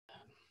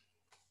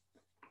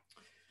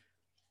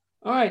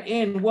All right,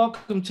 and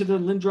welcome to the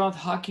Lindroth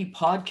Hockey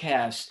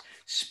Podcast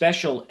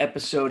special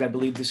episode. I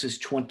believe this is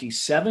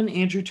 27.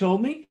 Andrew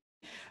told me.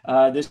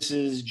 This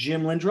is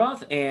Jim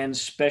Lindroth and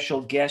special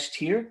guest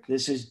here.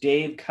 This is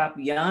Dave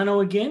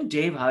Capuano again.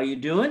 Dave, how you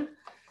doing?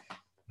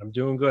 I'm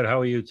doing good. How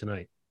are you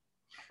tonight?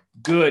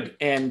 Good.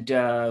 And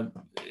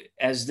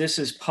as this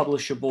is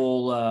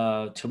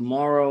publishable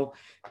tomorrow,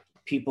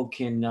 people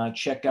can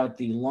check out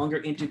the longer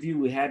interview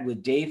we had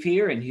with Dave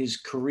here and his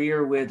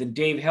career with. And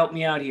Dave, help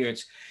me out here.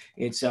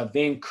 It's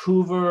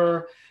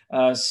Vancouver,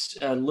 a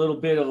little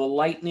bit of a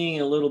Lightning,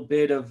 a little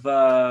bit of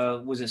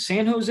was it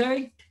San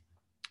Jose?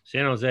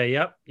 San Jose.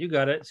 Yep, you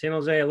got it. San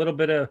Jose. A little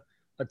bit of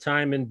a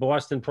time in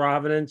Boston,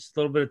 Providence. A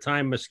little bit of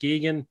time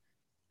Muskegon.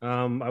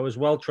 I was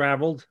well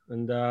traveled,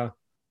 and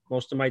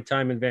most of my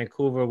time in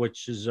Vancouver,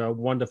 which is a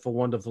wonderful,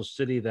 wonderful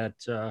city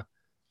that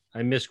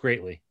I miss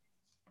greatly.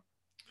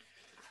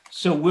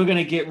 So we're going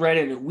to get right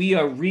in it. We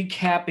are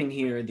recapping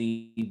here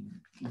the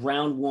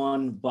round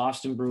one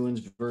Boston Bruins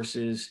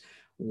versus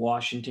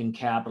Washington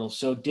Capitals.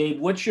 So, Dave,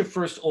 what's your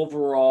first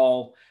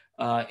overall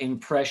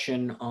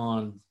impression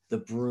on the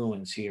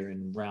Bruins here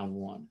in round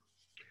one?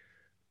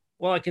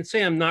 Well, I can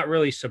say I'm not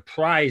really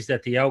surprised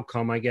at the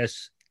outcome. I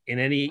guess in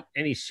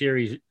any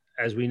series,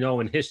 as we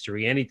know in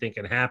history, anything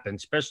can happen,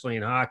 especially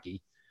in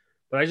hockey.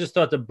 But I just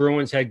thought the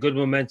Bruins had good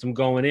momentum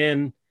going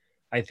in.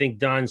 I think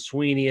Don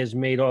Sweeney has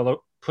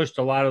pushed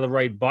a lot of the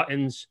right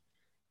buttons,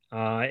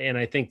 and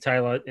I think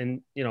Tyler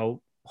and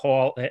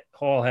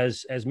Hall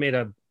has made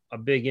a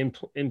big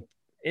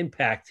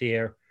impact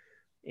here,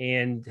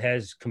 and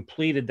has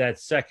completed that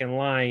second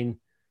line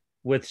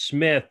with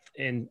Smith,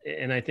 and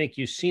I think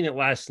you've seen it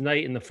last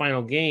night in the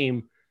final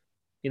game.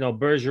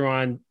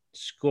 Bergeron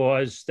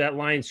scores, that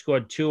line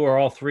scored two or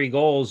all three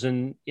goals,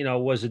 and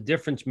was a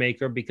difference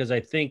maker, because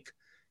I think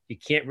you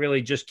can't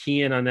really just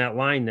key in on that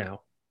line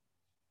now.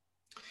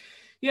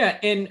 Yeah,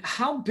 and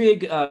how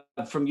big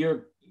from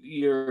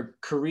your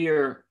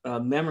career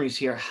memories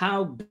here?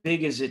 How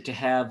big is it to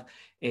have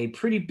a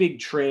pretty big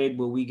trade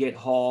where we get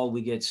Hall,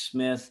 we get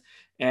Smith,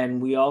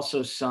 and we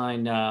also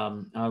sign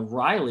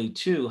Riley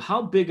too?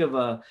 How big of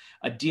a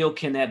deal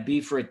can that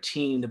be for a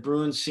team? The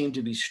Bruins seem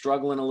to be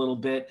struggling a little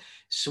bit.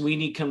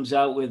 Sweeney comes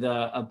out with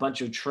a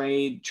bunch of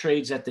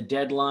trades at the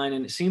deadline,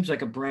 and it seems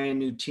like a brand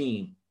new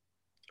team.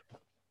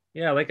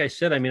 Yeah, like I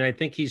said, I mean, I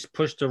think he's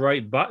pushed the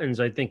right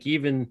buttons. I think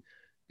even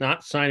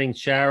not signing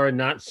Chara,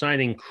 not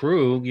signing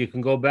Krug, you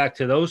can go back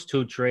to those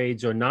two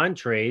trades or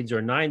non-trades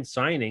or nine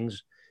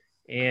signings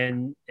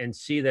and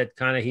see that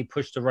kind of he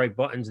pushed the right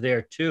buttons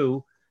there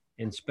too,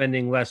 and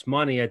spending less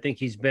money. I think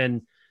he's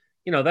been,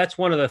 that's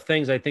one of the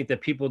things I think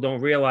that people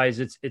don't realize.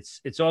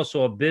 It's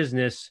also a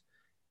business,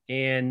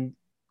 and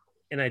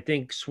I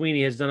think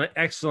Sweeney has done an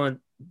excellent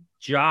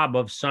job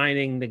of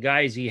signing the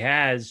guys he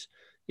has,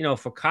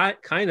 for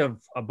kind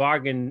of a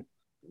bargain,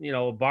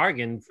 a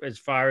bargain as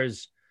far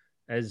as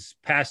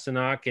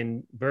Pasternak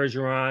and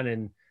Bergeron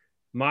and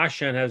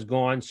Marchand has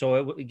gone.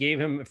 So it gave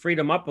him, freed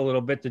him up a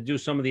little bit to do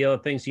some of the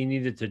other things he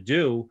needed to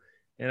do.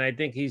 And I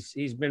think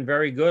he's been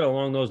very good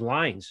along those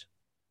lines.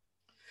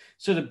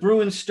 So the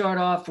Bruins start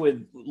off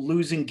with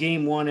losing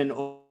game one in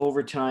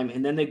overtime,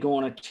 and then they go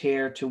on a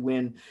tear to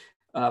win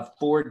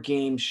 4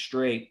 games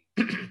straight.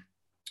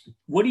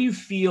 What do you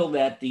feel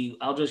that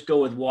I'll just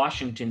go with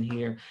Washington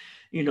here.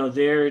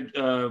 They're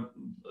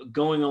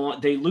going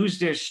on. They lose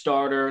their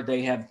starter.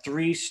 They have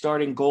 3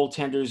 starting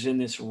goaltenders in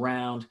this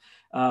round.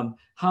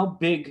 How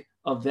big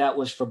of that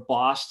was for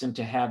Boston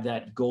to have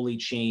that goalie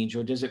change,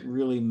 or does it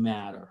really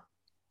matter?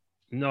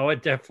 No,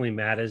 it definitely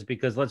matters,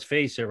 because let's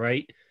face it,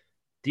 right?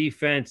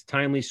 Defense,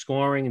 timely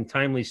scoring, and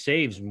timely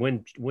saves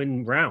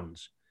win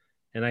rounds.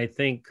 And I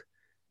think,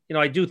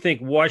 I do think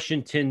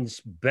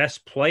Washington's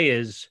best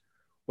players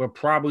were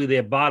probably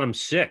their bottom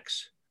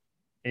 6.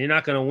 And you're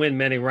not going to win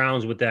many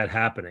rounds with that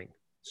happening.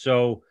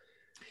 So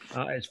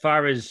as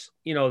far as,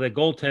 the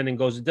goaltending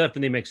goes, it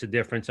definitely makes a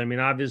difference. I mean,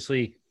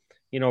 obviously,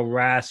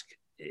 Rask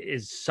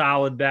is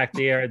solid back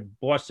there.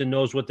 Boston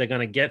knows what they're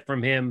going to get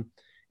from him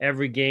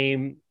every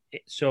game.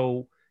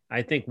 So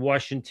I think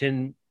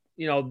Washington,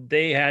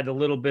 they had a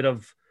little bit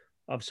of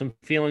some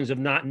feelings of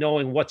not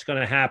knowing what's going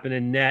to happen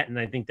in net. And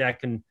I think that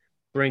can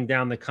bring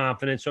down the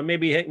confidence, or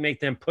maybe make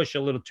them push a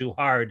little too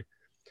hard.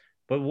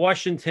 But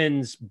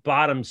Washington's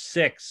bottom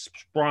 6,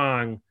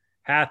 Sprong,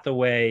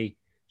 Hathaway,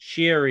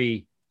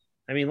 Sherry,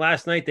 I mean,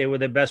 last night they were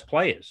their best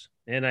players.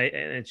 And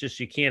it's just,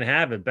 you can't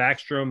have it.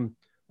 Backstrom,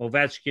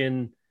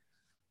 Ovechkin,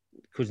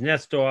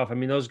 Kuznetsov. I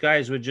mean, those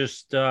guys were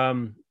just,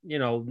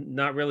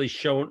 not really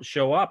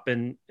show up.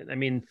 And I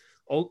mean,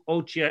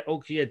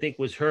 Oki, I think,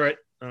 was hurt.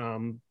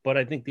 But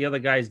I think the other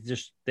guys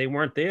they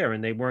weren't there,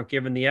 and they weren't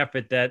given the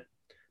effort that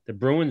the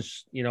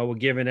Bruins, were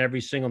given every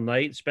single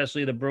night,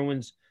 especially the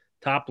Bruins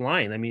top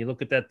line. I mean, you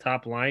look at that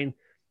top line,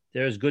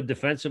 they're as good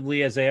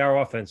defensively as they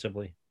are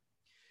offensively.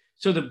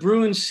 So the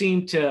Bruins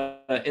seem to,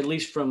 at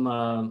least from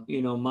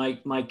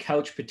my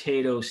couch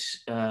potato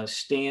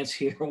stance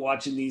here,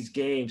 watching these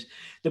games,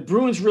 the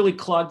Bruins really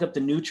clogged up the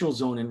neutral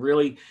zone and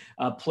really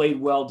played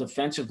well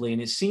defensively.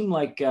 And it seemed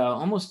like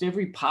almost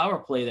every power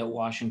play that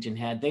Washington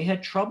had, they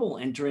had trouble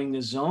entering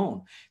the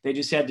zone. They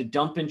just had to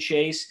dump and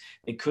chase.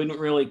 They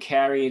couldn't really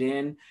carry it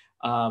in.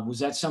 Was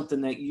that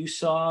something that you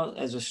saw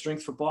as a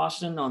strength for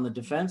Boston on the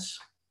defense?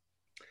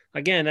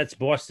 Again, that's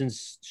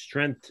Boston's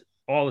strength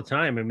all the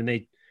time. I mean,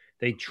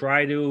 they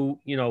try to,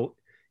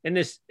 and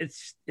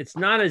it's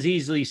not as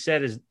easily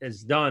said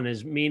as done,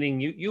 as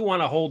meaning you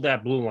want to hold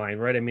that blue line,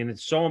 right? I mean,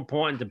 it's so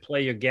important to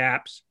play your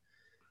gaps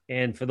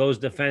and for those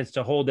defense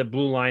to hold that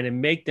blue line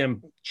and make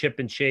them chip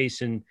and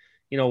chase. And,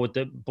 with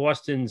the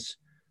Boston's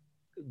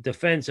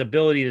defense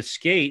ability to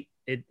skate,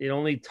 it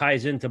only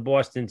ties into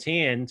Boston's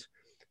hands.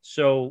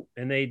 So,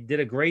 and they did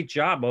a great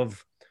job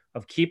of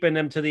keeping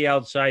them to the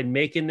outside,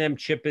 making them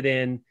chip it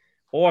in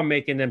or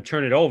making them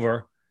turn it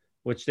over,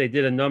 which they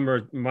did a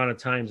amount of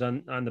times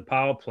on the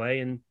power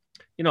play. And,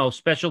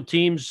 special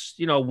teams,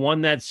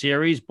 won that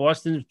series.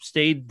 Boston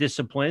stayed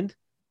disciplined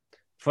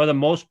for the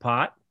most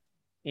part.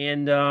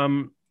 And,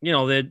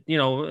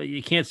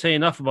 you can't say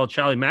enough about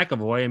Charlie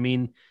McAvoy. I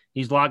mean,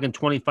 he's logging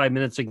 25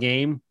 minutes a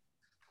game.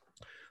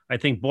 I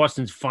think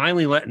Boston's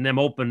finally letting him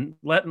open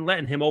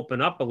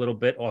up a little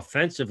bit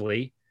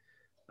offensively.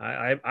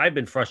 I've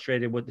been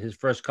frustrated with his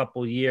first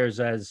couple of years,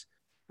 as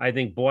I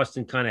think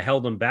Boston kind of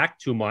held him back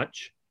too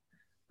much.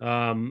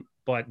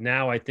 But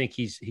now I think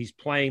he's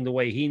playing the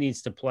way he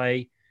needs to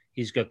play.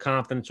 He's got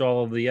confidence all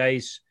over the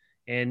ice,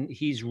 and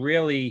he's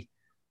really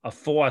a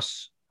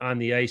force on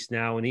the ice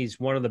now. And he's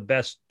one of the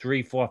best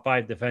 3, 4,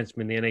 5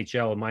 defensemen in the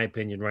NHL, in my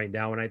opinion, right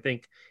now. And I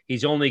think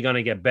he's only going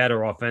to get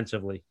better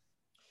offensively.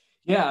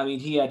 Yeah, I mean,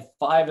 he had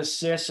 5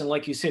 assists, and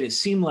like you said, it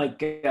seemed like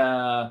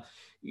the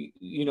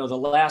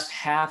last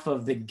half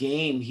of the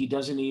game, he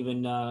doesn't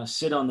even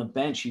sit on the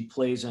bench. He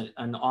plays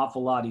an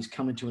awful lot. He's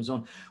coming to his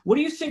own. What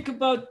do you think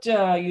about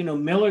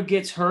Miller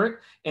gets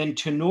hurt and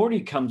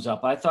Tenorti comes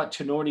up? I thought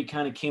Tenorti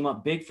kind of came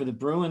up big for the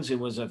Bruins. It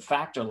was a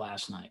factor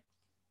last night.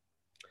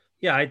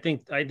 Yeah, I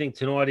think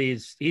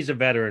Tenorti he's a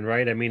veteran,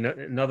 right? I mean,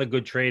 another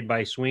good trade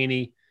by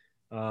Sweeney.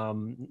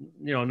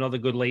 Another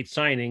good late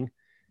signing.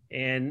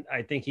 And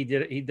I think he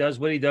does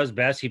what he does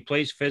best. He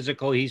plays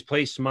physical. He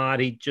plays smart.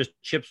 He just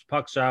chips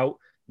pucks out,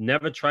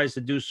 never tries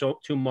to do so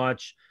too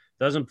much,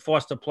 doesn't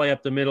force the play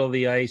up the middle of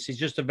the ice. He's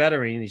just a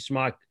veteran. He's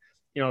smart,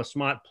 a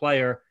smart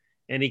player,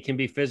 and he can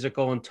be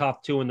physical and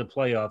tough too in the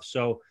playoffs.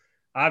 So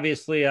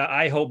obviously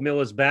I hope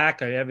Miller's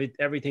back.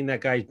 Everything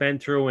that guy's been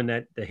through and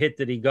that the hit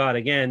that he got,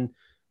 again,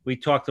 we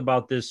talked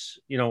about this,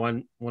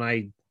 when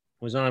I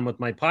was on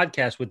with my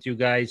podcast with you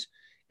guys.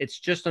 It's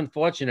just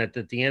unfortunate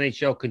that the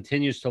NHL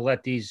continues to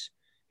let these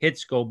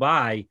hits go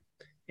by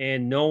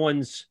and no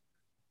one's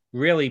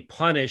really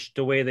punished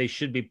the way they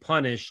should be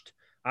punished.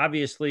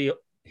 Obviously,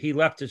 he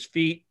left his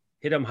feet,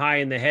 hit him high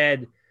in the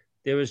head.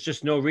 There was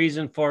just no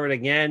reason for it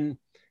again.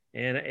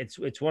 And it's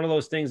one of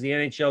those things the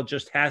NHL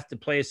just has to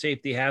play a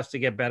safety, has to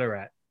get better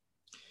at.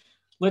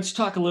 Let's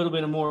talk a little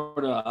bit more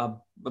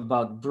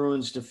about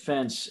Bruins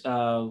defense.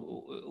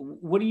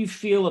 What do you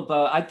feel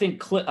about? I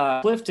think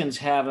Clifton's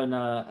having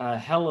a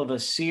hell of a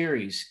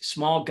series.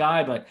 Small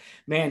guy, but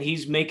man,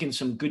 he's making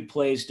some good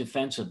plays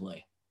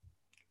defensively.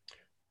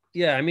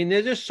 Yeah, I mean,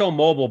 they're just so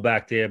mobile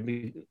back there.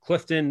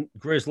 Clifton,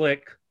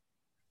 Grzelcyk,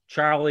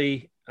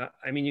 Charlie.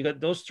 I mean, you got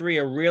those three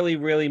are really,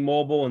 really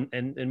mobile,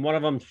 and one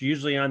of them's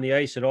usually on the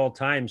ice at all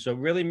times. So it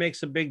really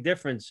makes a big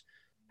difference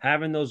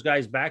having those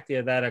guys back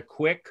there that are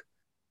quick,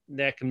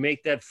 that can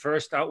make that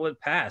first outlet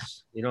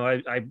pass.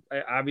 I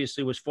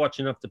obviously was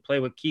fortunate enough to play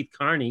with Keith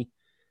Carney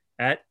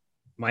at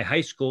my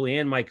high school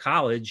and my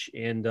college.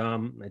 And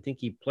I think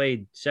he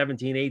played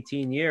 17,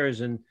 18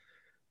 years. And,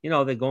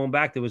 they're going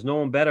back. There was no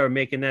one better at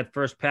making that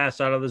first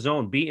pass out of the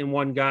zone, beating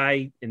one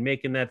guy and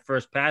making that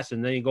first pass.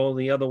 And then you go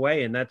the other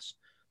way. And that's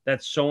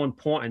so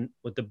important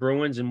with the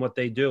Bruins and what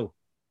they do.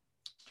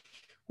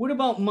 What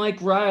about Mike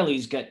Riley?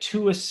 He's got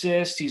 2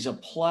 assists. He's a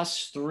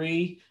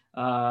 +3.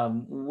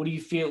 What do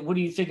you feel? What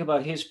do you think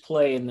about his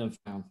play in the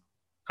film?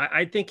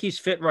 I think he's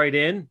fit right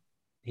in.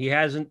 He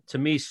hasn't, to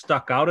me,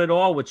 stuck out at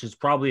all, which is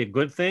probably a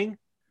good thing.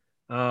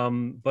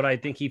 But I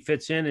think he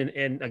fits in.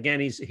 And again,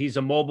 he's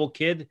a mobile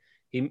kid.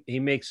 He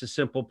makes the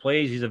simple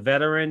plays. He's a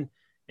veteran.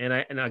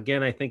 And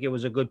again, I think it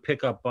was a good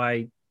pickup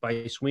by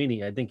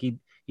Sweeney. I think he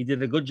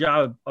did a good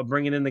job of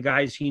bringing in the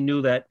guys he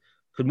knew that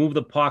could move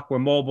the puck, were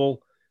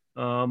mobile.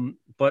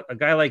 But a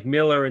guy like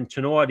Miller and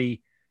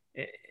Tenorti,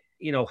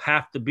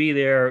 have to be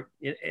there,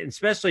 and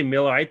especially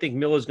Miller. I think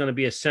Miller's going to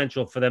be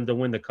essential for them to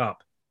win the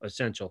cup.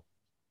 Essential.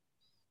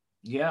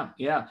 Yeah.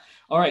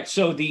 All right.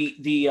 So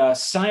the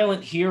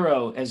silent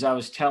hero, as I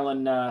was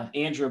telling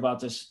Andrew about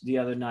this the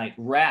other night,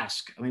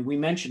 Rask. I mean, we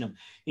mentioned him.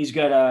 He's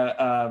got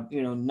a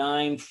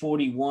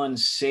 941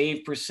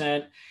 save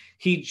percent.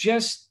 He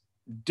just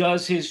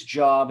does his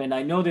job, and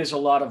I know there's a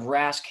lot of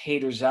Rask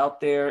haters out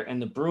there in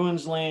the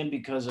Bruins land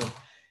because of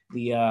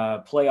the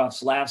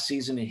playoffs last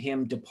season and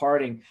him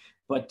departing.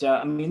 But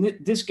I mean,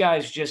 this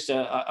guy's just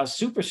a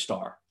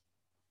superstar.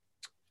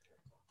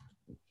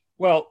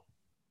 Well,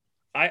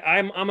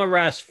 I'm a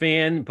Rask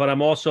fan, but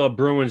I'm also a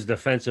Bruins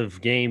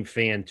defensive game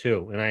fan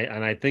too, and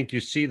I think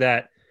you see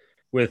that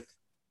with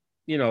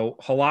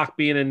Halak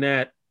being in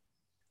net.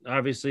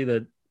 Obviously,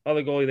 the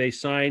other goalie they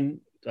signed,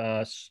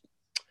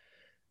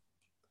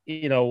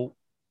 you know,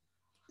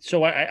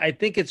 so I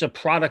think it's a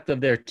product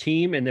of their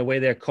team and the way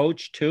they're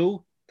coached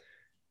too.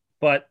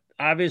 But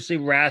obviously,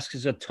 Rask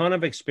has a ton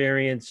of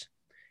experience.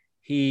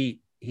 He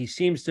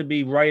seems to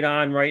be right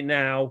on right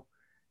now.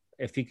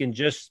 If he can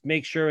just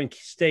make sure and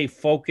stay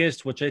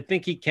focused, which I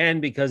think he can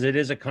because it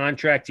is a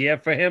contract year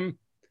for him.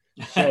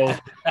 So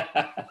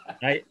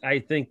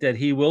I think that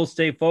he will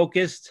stay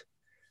focused.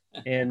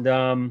 And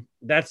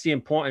that's the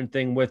important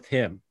thing with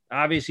him.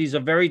 Obviously, he's a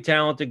very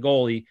talented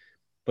goalie,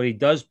 but he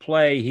does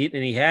play,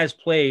 and he has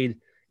played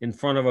in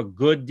front of a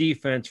good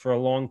defense for a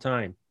long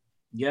time.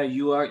 Yeah,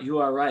 you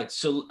are right.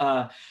 So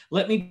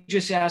let me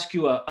just ask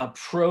you a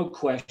pro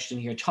question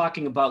here,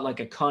 talking about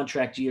like a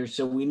contract year.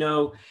 So we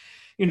know,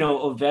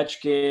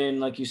 Ovechkin,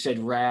 like you said,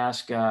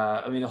 Rask,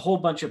 I mean, a whole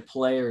bunch of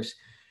players.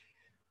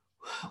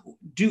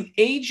 Do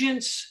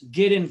agents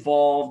get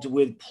involved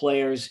with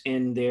players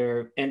in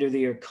their end of the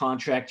year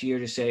contract year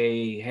to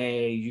say,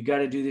 hey, you got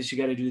to do this, you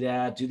got to do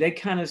that? Do they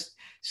kind of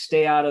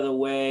stay out of the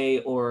way,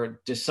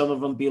 or does some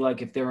of them be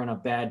like, if they're on a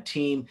bad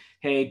team,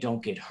 hey,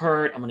 don't get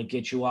hurt, I'm going to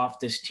get you off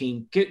this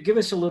team? Give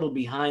us a little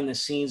behind the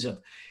scenes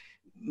of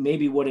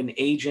maybe what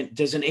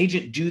does an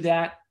agent do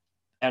that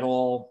at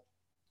all?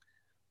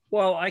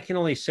 Well, I can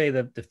only say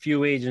that the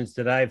few agents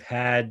that I've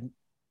had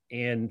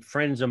and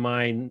friends of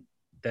mine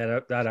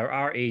that are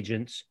our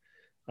agents,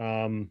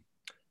 um,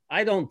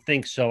 I don't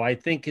think so. I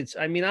think it's.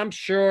 I mean, I'm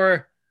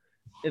sure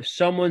if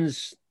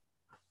someone's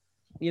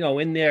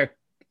in their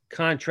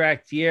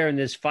contract year and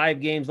there's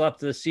 5 games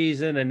left of the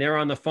season and they're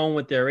on the phone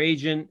with their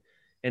agent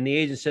and the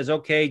agent says,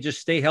 okay, just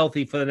stay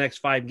healthy for the next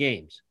 5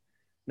 games.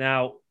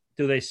 Now,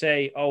 do they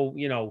say, oh,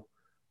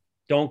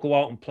 don't go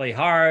out and play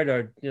hard,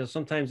 or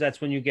sometimes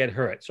that's when you get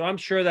hurt. So I'm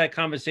sure that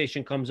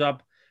conversation comes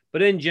up,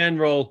 but in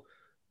general,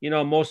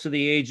 most of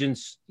the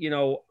agents,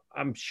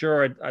 I'm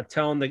sure are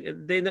telling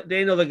they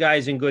know the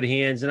guy's in good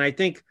hands. And I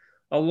think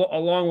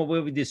along with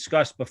what we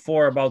discussed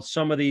before about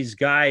some of these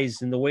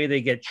guys and the way they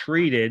get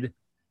treated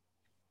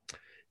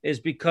is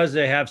because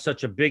they have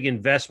such a big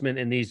investment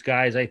in these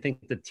guys. I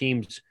think the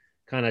teams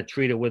kind of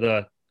treat it with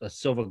a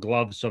silver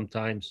glove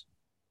sometimes.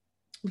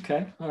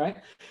 Okay, all right.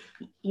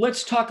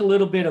 Let's talk a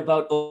little bit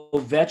about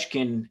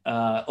Ovechkin.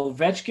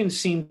 Ovechkin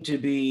seemed to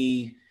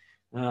be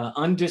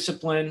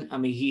undisciplined. I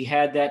mean, he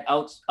had that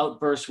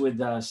outburst with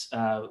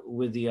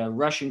the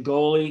Russian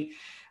goalie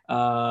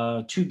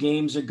 2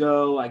 games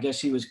ago. I guess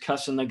he was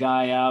cussing the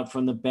guy out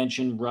from the bench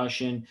in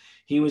Russian.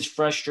 He was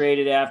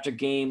frustrated after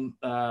game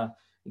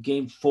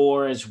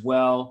 4 as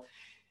well.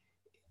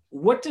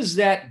 What does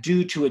that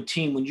do to a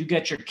team when you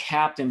get your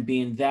captain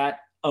being that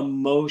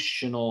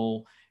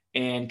emotional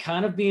and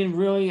kind of being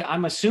really,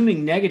 I'm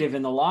assuming, negative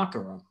in the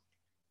locker room?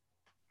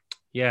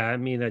 Yeah, I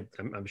mean,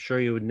 I'm sure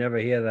you would never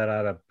hear that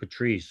out of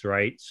Patrice,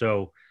 right?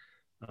 So,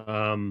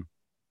 um,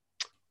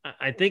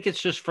 I think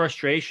it's just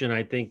frustration.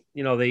 I think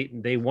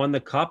they won the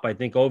cup. I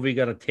think Ovi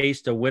got a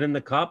taste of winning the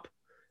cup,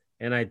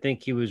 and I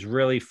think he was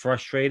really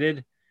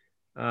frustrated.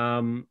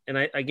 And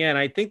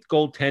I think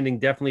goaltending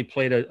definitely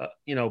played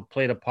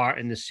a part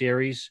in the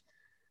series.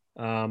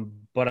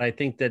 But I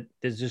think that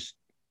there's just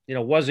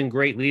wasn't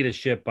great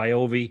leadership by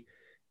Ovi,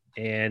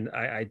 and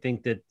I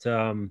think that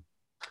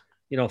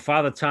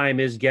Father Time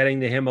is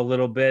getting to him a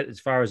little bit as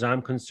far as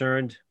I'm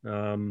concerned.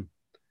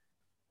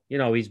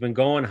 He's been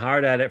going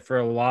hard at it for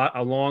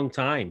a long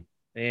time,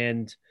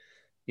 and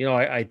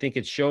I think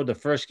it showed the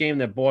first game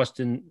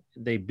that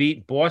they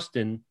beat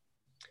Boston.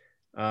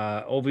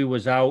 Ovi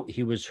was out.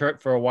 He was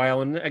hurt for a while.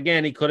 And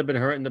again, he could have been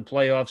hurt in the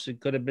playoffs. It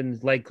could have been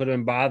his leg could have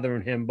been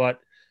bothering him, but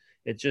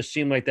it just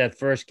seemed like that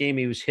first game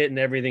he was hitting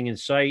everything in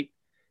sight.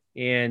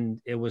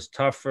 And it was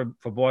tough for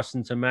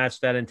Boston to match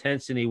that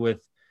intensity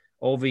with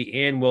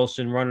Ovi and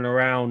Wilson running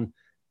around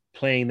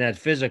playing that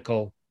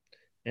physical.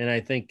 And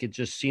I think it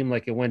just seemed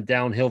like it went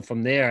downhill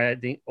from there. I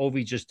think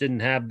Ovi just didn't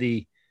have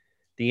the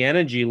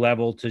energy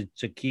level to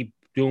keep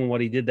doing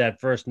what he did that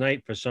first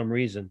night for some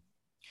reason.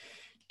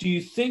 Do you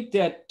think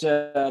that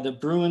the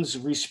Bruins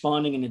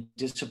responding in a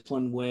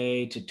disciplined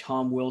way to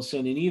Tom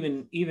Wilson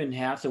and even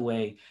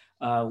Hathaway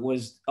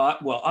was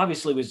well,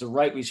 obviously was the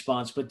right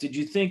response, but did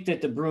you think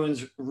that the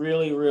Bruins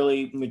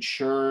really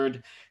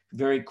matured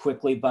very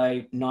quickly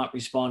by not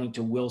responding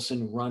to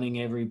Wilson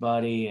running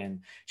everybody and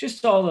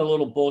just all the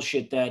little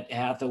bullshit that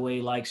Hathaway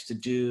likes to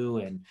do,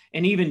 and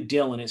even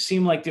Dylan? It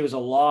seemed like there was a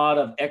lot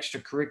of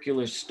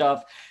extracurricular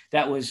stuff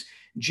that was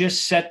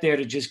just set there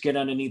to just get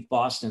underneath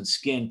Boston's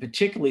skin,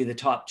 particularly the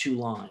top 2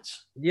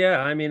 lines. Yeah,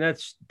 I mean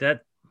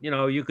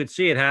you could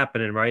see it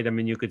happening, right? I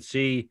mean, you could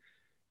see.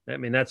 I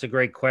mean, that's a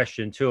great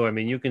question too. I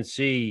mean, you can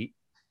see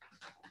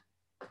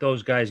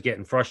those guys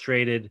getting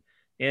frustrated,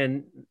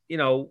 and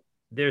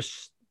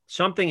there's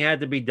something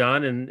had to be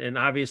done. And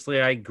obviously,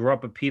 I grew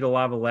up with Peter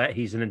Lavalette.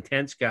 He's an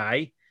intense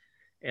guy,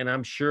 and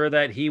I'm sure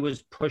that he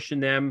was pushing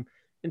them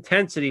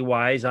intensity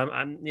wise.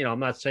 I'm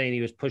not saying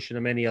he was pushing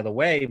them any other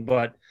way,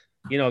 but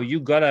you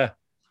gotta,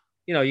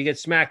 you get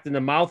smacked in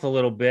the mouth a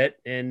little bit,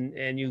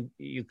 and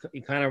you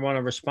kind of want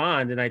to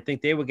respond. And I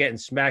think they were getting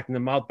smacked in the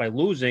mouth by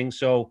losing,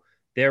 so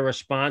their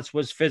response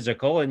was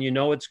physical, and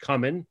it's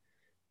coming.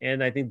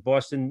 And I think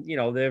Boston,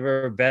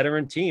 they're a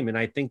veteran team, and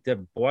I think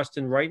that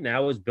Boston right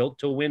now is built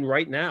to win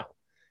right now.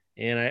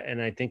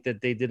 And I think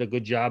that they did a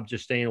good job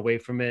just staying away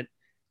from it,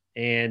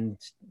 and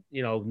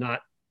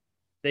not.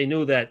 They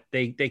knew that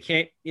they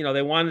can't.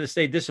 They wanted to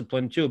stay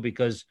disciplined too,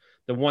 because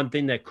the one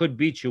thing that could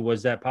beat you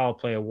was that power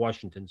play of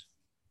Washington's.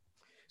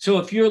 So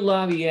if you're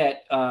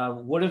Laviette,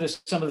 what are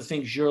some of the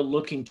things you're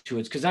looking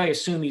towards? Because I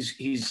assume he's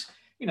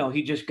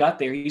he just got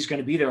there. He's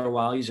going to be there a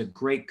while. He's a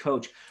great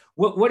coach.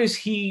 What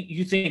is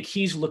you think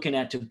he's looking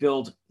at to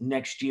build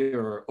next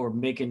year, or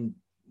making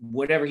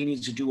whatever he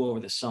needs to do over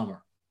the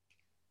summer?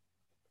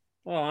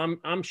 Well,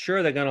 I'm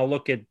sure they're going to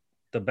look at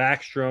the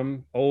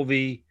Backstrom,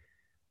 Ovi,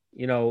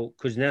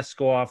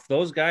 Kuznetsov.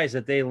 Those guys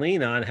that they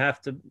lean on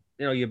have to,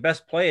 your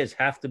best players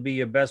have to be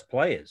your best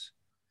players.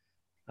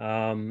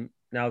 Now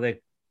they,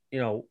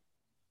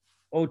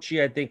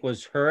 Ochi, I think,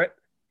 was hurt.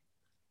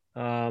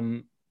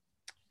 Ovi,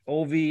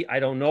 I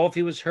don't know if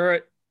he was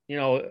hurt.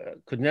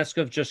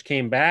 Kuznetsov just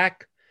came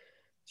back.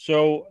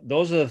 So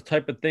those are the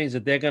type of things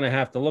that they're going to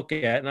have to look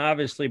at. And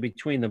obviously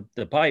between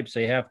the pipes,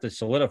 they have to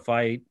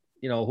solidify,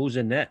 who's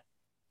in net.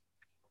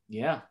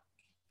 Yeah.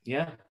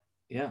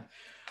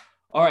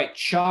 All right,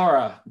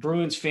 Chara.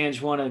 Bruins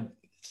fans want to.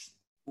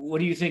 What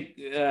do you think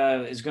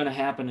is going to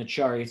happen to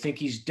Chara? You think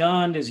he's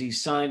done? Does he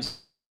sign?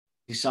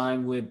 He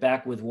signed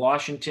back with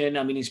Washington.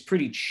 I mean, he's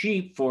pretty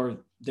cheap for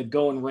the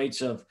going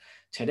rates of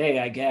today,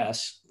 I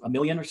guess. $1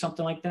 million or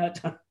something like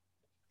that.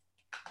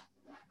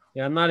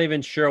 Yeah, I'm not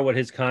even sure what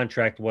his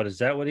contract was. Is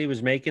that what he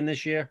was making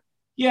this year?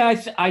 Yeah,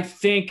 I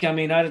think. I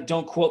mean,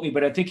 don't quote me,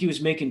 but I think he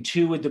was making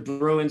 2 with the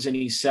Bruins, and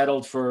he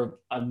settled for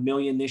 $1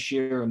 million this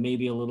year, or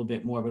maybe a little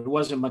bit more, but it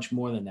wasn't much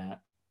more than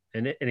that.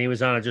 And he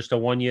was on just a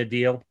 1-year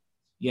deal.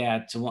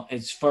 Yeah,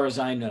 as far as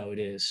I know, it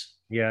is.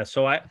 Yeah,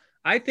 so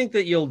I think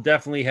that you'll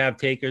definitely have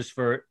takers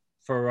for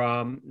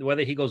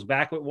whether he goes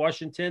back with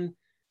Washington.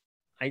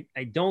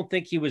 I don't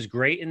think he was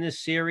great in this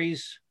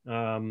series.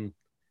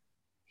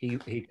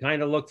 He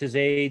kind of looked his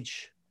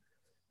age,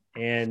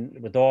 and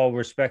with all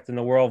respect in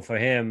the world for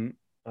him,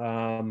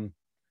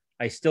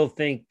 I still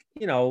think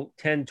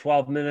 10,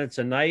 12 minutes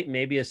a night,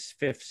 maybe a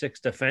 5th, 6th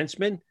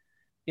defenseman,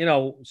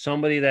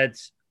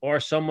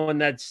 someone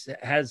that's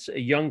has a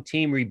young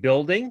team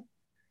rebuilding.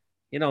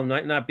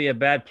 Might not be a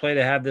bad play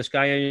to have this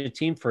guy on your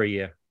team for a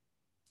year.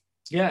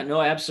 Yeah,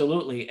 no,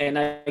 absolutely. And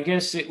I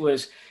guess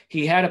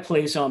he had a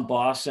place on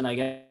Boston. I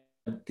guess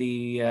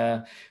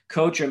the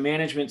coach or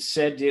management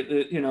said,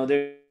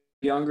 they're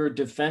younger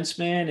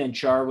defenseman, and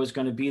Char was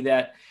going to be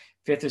that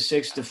 5th or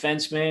 6th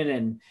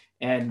defenseman.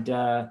 And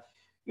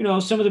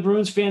some of the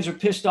Bruins fans are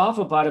pissed off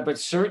about it, but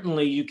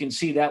certainly you can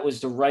see that was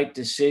the right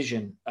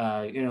decision.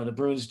 The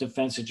Bruins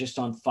defense are just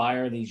on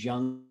fire, these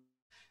young.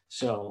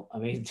 So, I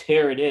mean,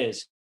 there it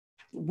is.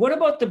 What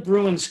about the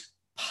Bruins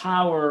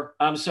power?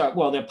 I'm sorry.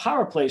 Well, their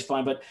power play is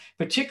fine, but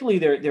particularly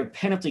their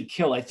penalty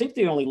kill. I think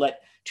they only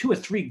let 2 or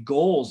 3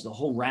 goals the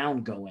whole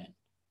round go in.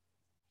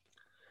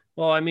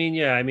 Well, I mean,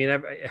 yeah. I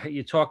mean,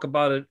 you talk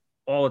about it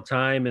all the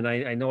time, and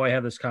I know I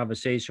have this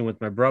conversation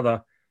with my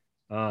brother,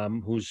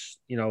 who's,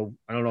 I don't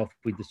know if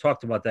we just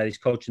talked about that. He's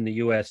coaching the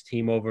U.S.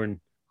 team over in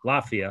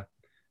Latvia.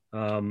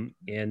 Good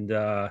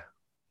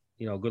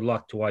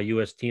luck to our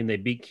U.S. team. They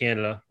beat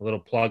Canada. A little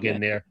plug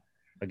in there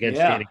against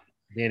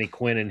Danny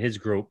Quinn and his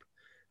group.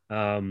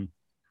 Special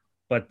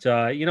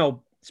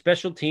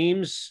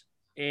teams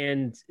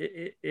and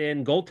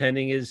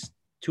goaltending is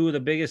 2 of the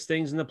biggest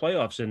things in the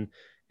playoffs.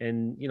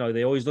 And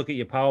they always look at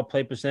your power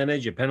play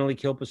percentage, your penalty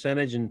kill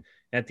percentage. And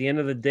at the end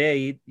of the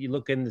day, you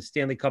look in the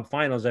Stanley Cup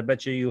finals, I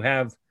bet you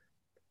have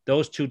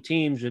those 2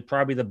 teams with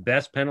probably the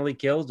best penalty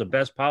kills, the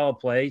best power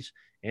plays,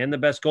 and the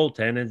best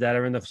goaltenders that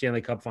are in the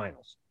Stanley Cup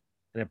finals.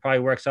 And it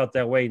probably works out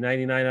that way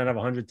 99 out of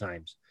 100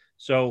 times.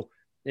 So,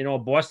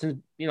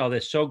 Boston, they're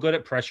so good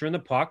at pressuring the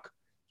puck.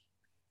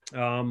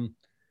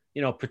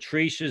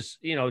 Patrice is,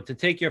 to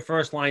take your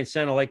first line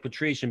center like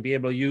Patrice and be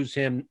able to use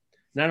him,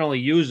 not only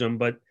use him,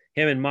 but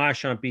him and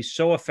Marchand be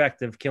so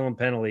effective killing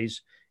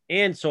penalties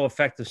and so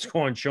effective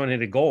scoring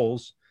short-handed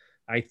goals.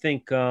 I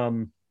think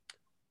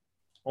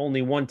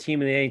only one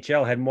team in the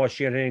NHL had more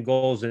short-handed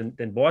goals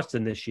than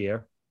Boston this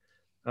year.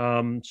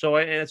 So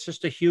it's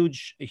just a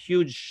huge,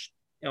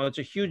 it's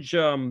a huge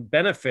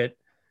benefit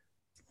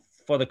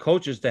for the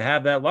coaches to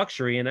have that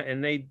luxury,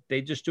 and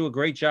they just do a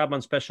great job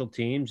on special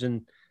teams.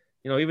 And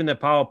even the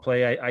power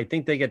play, I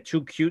think they get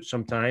too cute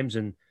sometimes,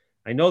 and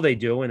I know they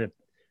do. And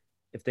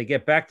if they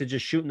get back to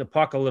just shooting the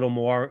puck a little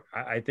more,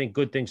 I think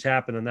good things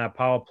happen on that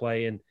power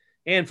play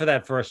and for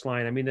that first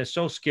line. I mean, they're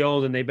so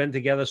skilled and they've been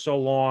together so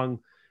long.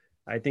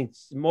 I think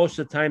most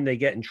of the time they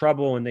get in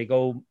trouble and they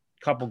go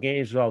a couple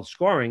games without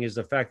scoring is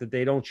the fact that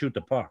they don't shoot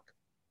the puck.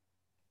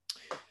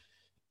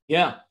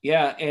 Yeah,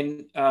 yeah,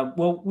 and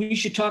well, we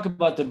should talk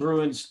about the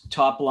Bruins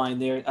top line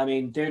there. I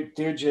mean,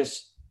 they're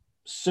just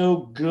so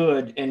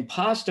good, and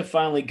Pasta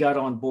finally got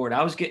on board.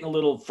 I was getting a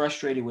little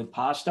frustrated with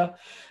Pasta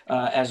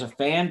as a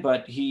fan,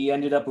 but he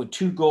ended up with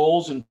 2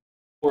 goals and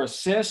 4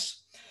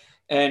 assists.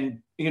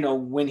 And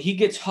when he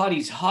gets hot,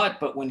 he's hot.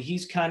 But when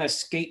he's kind of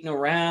skating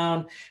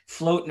around,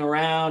 floating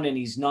around, and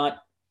he's not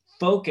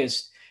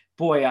focused,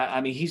 boy,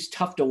 I mean, he's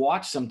tough to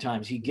watch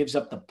sometimes. He gives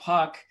up the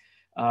puck.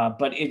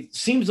 But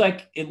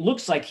it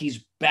looks like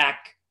he's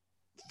back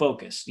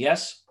focused.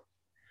 Yes.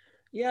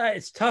 Yeah,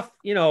 it's tough.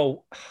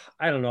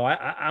 I don't know.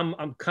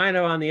 I'm kind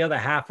of on the other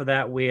half of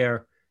that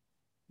where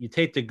you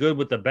take the good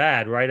with the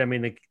bad, right? I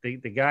mean, the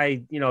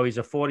guy, he's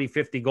a 40,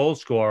 50 goal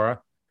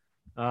scorer.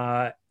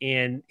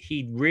 And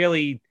he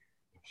really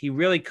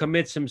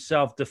commits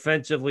himself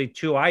defensively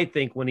too, I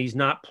think, when he's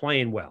not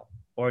playing well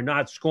or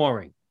not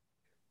scoring.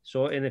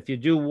 So, and if you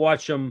do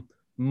watch him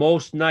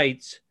most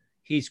nights,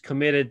 he's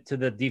committed to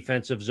the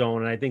defensive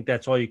zone. And I think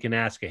that's all you can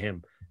ask of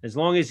him. As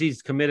long as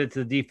he's committed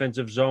to the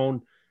defensive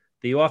zone,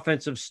 the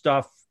offensive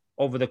stuff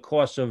over the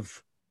course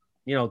of,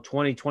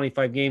 20,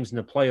 25 games in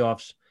the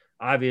playoffs,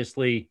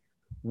 obviously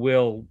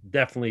will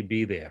definitely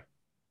be there.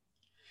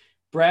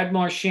 Brad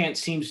Marchand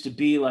seems to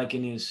be like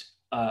in his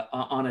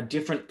on a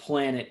different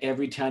planet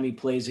every time he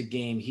plays a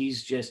game.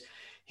 He's just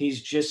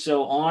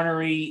so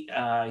ornery.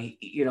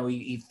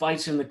 He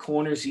fights in the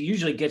corners. He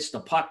usually gets the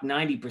puck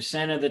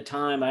 90% of the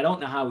time. I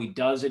don't know how he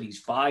does it.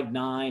 He's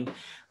 5'9".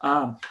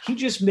 He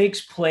just makes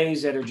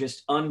plays that are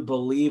just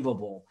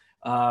unbelievable.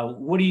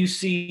 What do you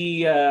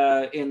see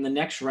in the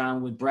next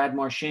round with Brad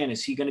Marchand?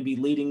 Is he going to be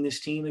leading this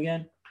team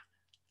again?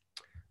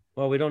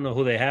 Well, we don't know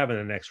who they have in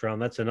the next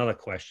round. That's another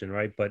question,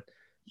 right? But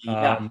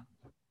Yeah.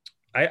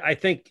 I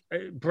think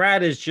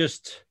Brad is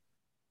just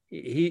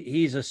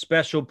he's a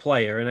special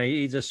player, and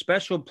he's a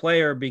special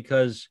player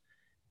because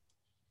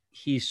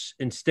he's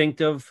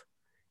instinctive.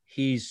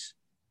 He's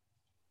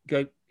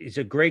he's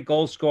a great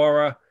goal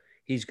scorer.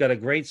 He's got a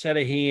great set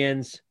of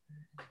hands,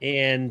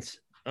 and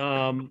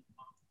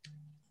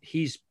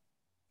he's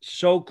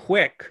so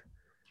quick.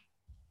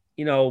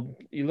 You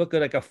look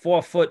at like a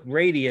 4 foot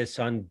radius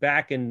on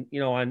back and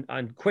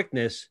on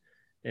quickness,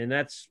 and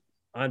that's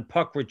on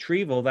puck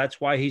retrieval. That's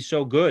why he's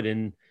so good.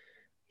 And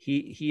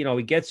he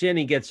gets in,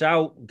 he gets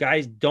out.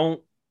 Guys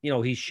don't,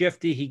 he's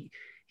shifty.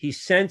 He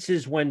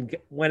senses when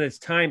it's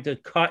time to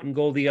cut and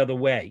go the other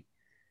way.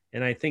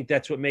 And I think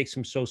that's what makes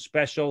him so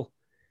special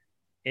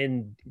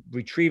in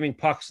retrieving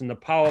pucks in the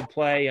power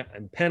play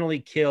and penalty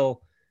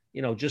kill.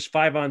 Just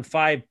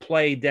 5-on-5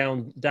 play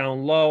down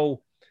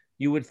low.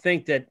 You would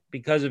think that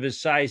because of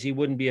his size, he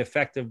wouldn't be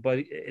effective, but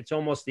it's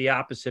almost the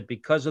opposite.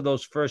 Because of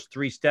those first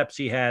 3 steps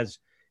he has,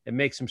 it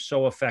makes him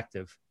so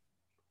effective.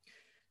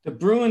 The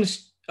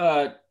Bruins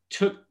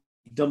took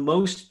the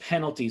most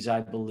penalties,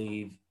 I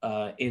believe,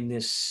 in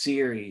this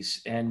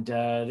series, and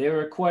there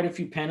were quite a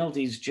few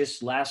penalties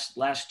just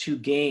last 2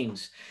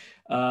 games.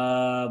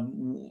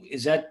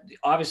 Is that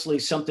obviously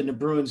something the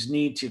Bruins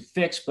need to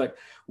fix? But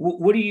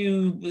what do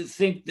you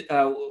think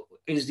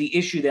is the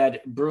issue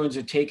that Bruins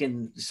are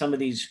taking some of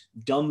these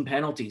dumb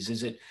penalties?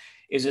 Is it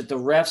the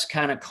refs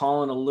kind of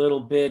calling a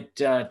little bit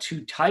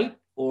too tight,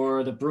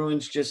 or the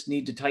Bruins just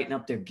need to tighten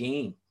up their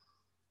game?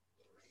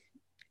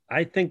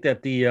 I think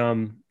that the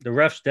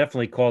refs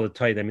definitely called it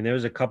tight. I mean, there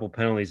was a couple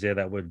penalties there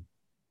that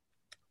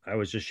I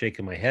was just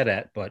shaking my head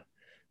at, but a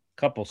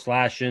couple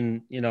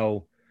slashing,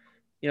 even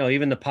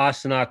the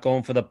Pasternak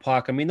going for the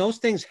puck. I mean, those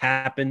things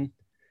happen.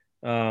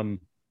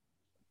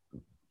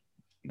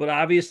 But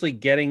obviously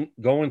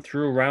going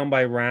through round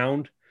by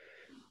round,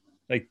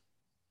 like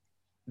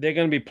they're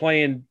going to be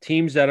playing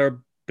teams that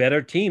are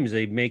better teams.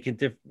 They make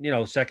it,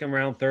 second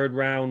round, third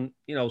round,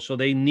 so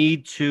they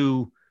need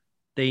to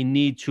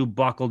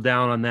buckle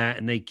down on that,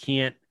 and they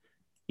can't,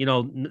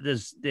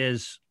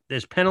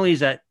 there's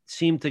penalties that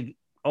seem to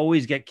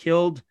always get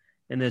killed,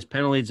 and there's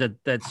penalties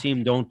that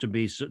seem don't to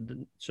be.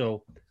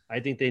 So I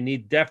think they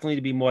need definitely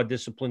to be more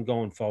disciplined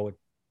going forward.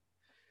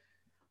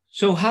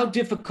 So how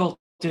difficult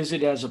is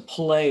it as a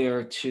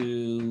player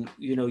to,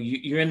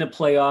 you're in the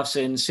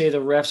playoffs and say the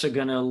refs are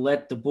going to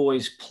let the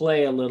boys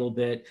play a little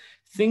bit?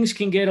 Things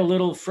can get a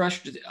little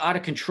out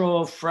of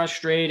control,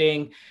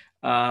 frustrating,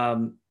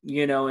 and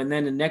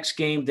then the next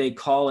game they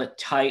call it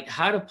tight.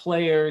 How do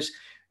players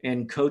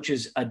and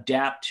coaches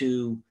adapt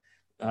to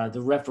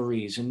the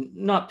referees? And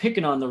not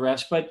picking on the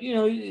refs, but,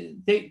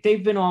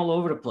 they've been all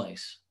over the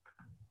place.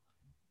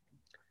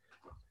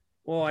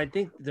 Well, I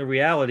think the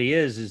reality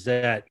is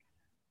that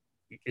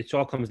it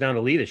all comes down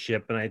to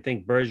leadership. And I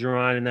think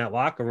Bergeron in that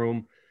locker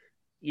room,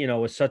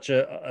 is such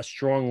a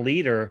strong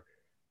leader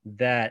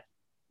that,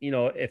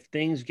 if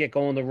things get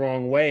going the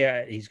wrong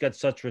way, he's got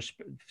such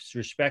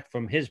respect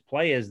from his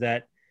players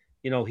that,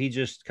 he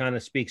just kind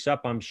of speaks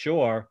up, I'm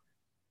sure,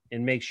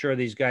 and makes sure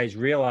these guys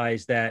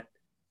realize that,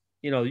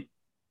 you're going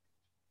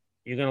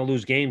to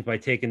lose games by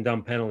taking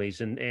dumb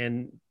penalties.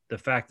 And the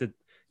fact that,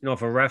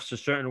 if a ref's a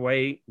certain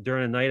way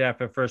during the night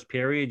after first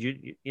period,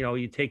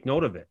 you take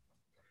note of it.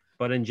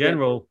 But in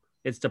general,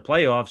 it's the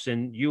playoffs,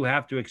 and you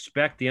have to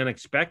expect the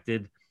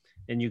unexpected.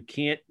 and you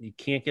can't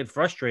get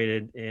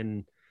frustrated.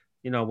 And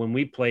when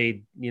we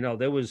played,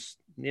 there was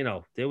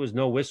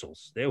no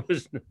whistles.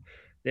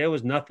 There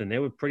was nothing. They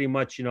were pretty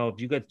much,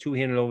 if you got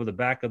two-handed over the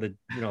back of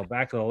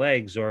the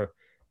legs or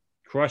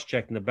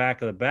cross-checking the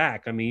back of the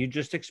back, I mean, you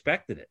just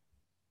expected it.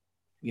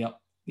 Yep.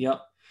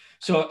 Yep.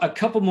 So a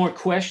couple more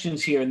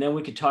questions here, and then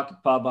we could talk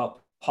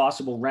about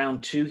possible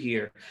round two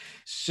here.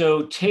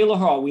 So Taylor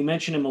Hall, we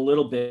mentioned him a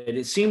little bit.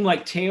 It seemed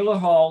like Taylor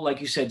Hall, like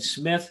you said,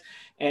 Smith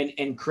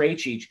and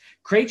Krejci.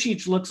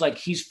 Krejci looks like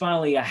he's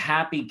finally a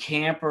happy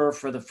camper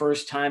for the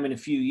first time in a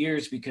few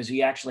years because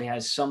he actually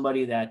has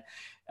somebody that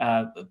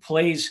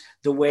plays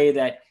the way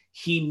that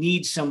he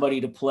needs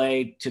somebody to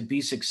play to be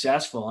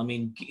successful. I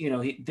mean,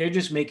 they're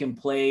just making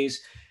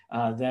plays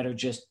that are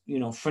just,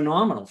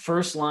 phenomenal,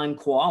 first line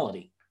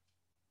quality.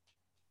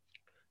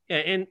 Yeah,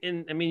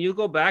 and I mean, you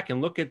go back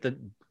and look at the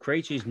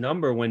Krejci's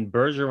number when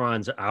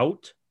Bergeron's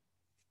out,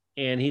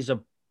 and he's a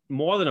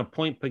more than a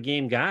point per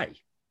game guy.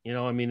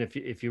 I mean,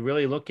 if you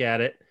really look at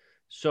it,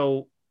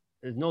 so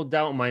there's no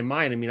doubt in my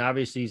mind. I mean,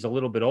 obviously he's a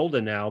little bit older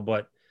now,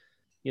 but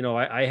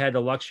I had the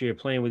luxury of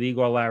playing with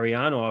Igor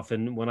Larionov,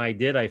 and when I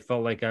did, I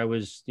felt like I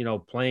was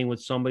playing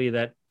with somebody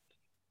that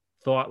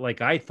thought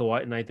like I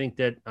thought, and I think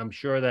that I'm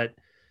sure that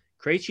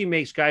Krejci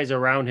makes guys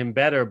around him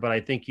better, but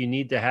I think you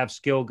need to have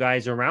skilled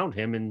guys around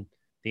him in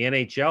the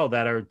NHL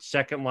that are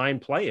second line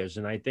players,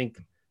 and I think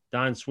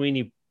Don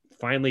Sweeney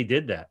finally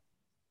did that.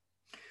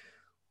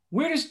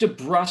 Where does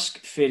DeBrusk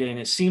fit in?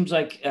 It seems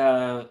like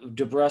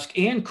DeBrusk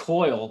and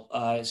Coyle.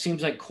 It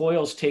seems like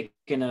Coyle's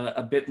taken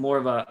a bit more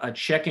of a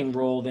checking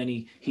role than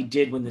he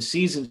did when the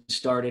season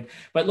started.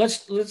 But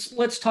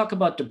let's talk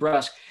about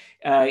DeBrusk.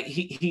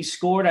 He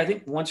scored, I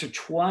think, once or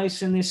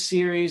twice in this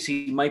series.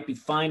 He might be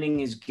finding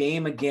his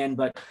game again,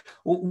 but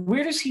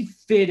where does he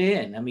fit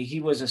in? I mean,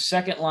 he was a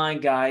second line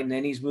guy, and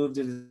then he's moved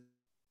to the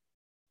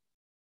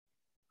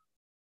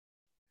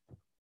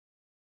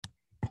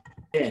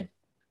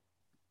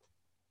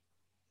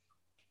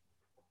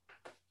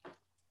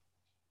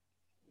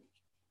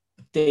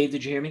Dave,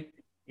 did you hear me?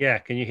 Yeah,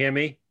 can you hear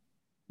me?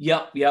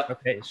 Yep.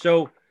 Okay,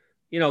 so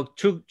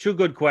two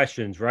good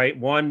questions, right?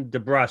 One,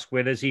 DeBrusk,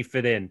 where does he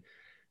fit in?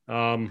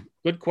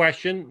 Good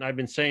question. I've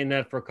been saying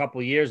that for a couple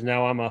of years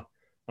now. I'm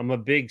a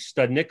big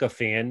Studnicka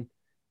fan,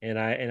 and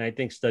I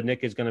think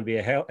Studnicka is going to be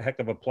a heck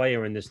of a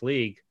player in this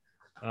league.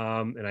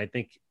 And I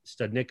think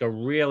Studnicka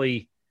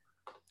really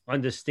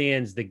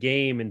understands the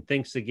game and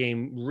thinks the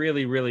game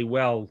really, really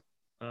well.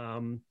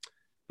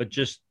 But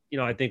just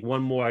I think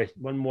one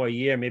more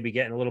year, maybe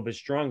getting a little bit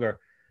stronger.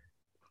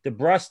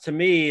 DeBrusk to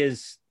me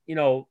is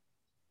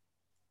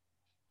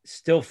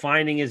still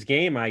finding his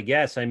game, I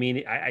guess. I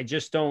mean, I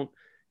just don't.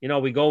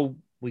 We go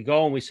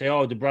and we say,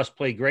 oh, DeBrusk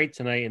played great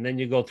tonight, and then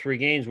you go 3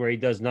 games where he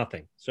does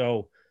nothing.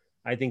 So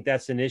I think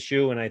that's an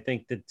issue, and I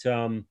think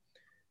that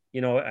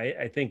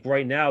I think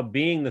right now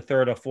being the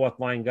third or fourth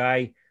line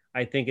guy,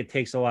 I think it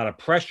takes a lot of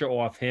pressure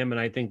off him,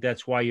 and I think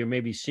that's why you're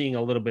maybe seeing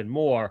a little bit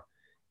more.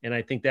 And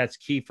I think that's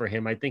key for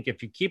him. I think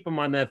if you keep him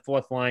on that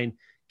fourth line,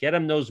 get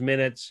him those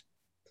minutes,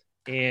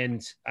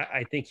 and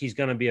I think he's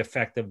going to be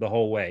effective the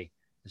whole way.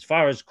 As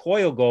far as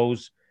Coyle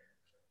goes,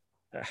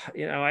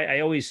 I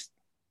always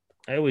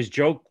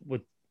joke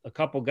with a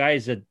couple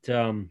guys that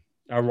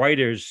are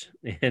writers,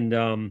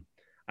 and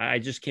I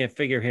just can't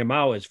figure him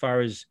out as far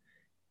as,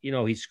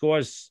 he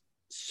scores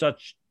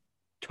such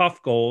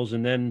tough goals,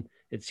 and then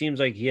it seems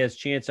like he has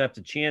chance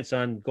after chance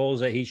on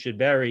goals that he should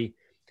bury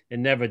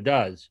and never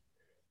does.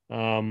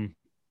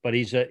 But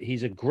he's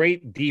a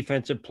great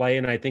defensive player,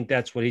 and I think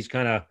that's what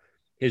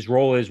his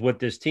role is with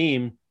this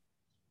team.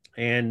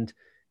 And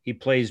he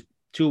plays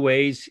 2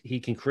 ways. He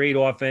can create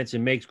offense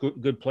and makes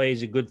good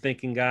plays. A good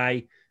thinking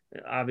guy.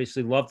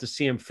 Obviously, love to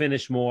see him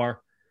finish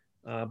more.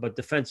 But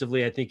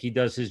defensively, I think he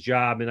does his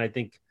job, and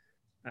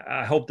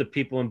I hope the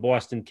people in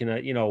Boston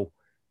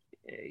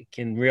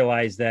can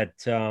realize that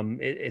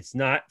it's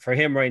not for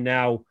him right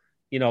now.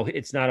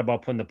 It's not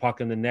about putting the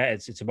puck in the net.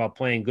 It's about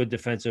playing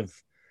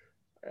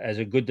as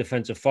a good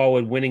defensive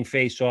forward, winning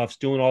faceoffs,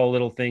 doing all the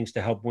little things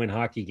to help win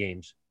hockey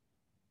games.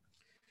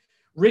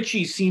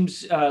 Ritchie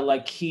seems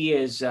like he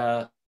is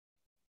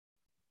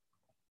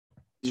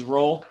his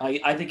role.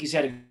 I think he's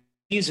had a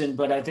season,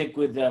 but I think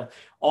with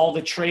all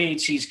the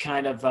trades, he's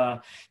kind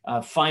of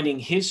finding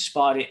his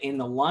spot in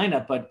the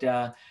lineup. But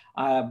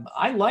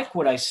I like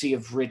what I see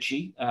of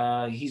Ritchie.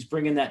 He's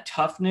bringing that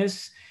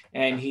toughness,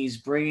 and he's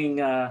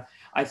bringing,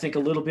 I think, a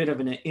little bit of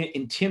an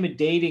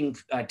intimidation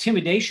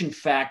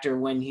factor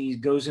when he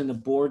goes in the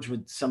boards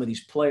with some of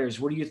these players.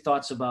 What are your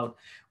thoughts about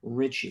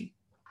Ritchie?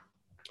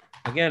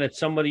 Again, it's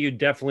somebody you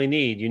definitely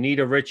need. You need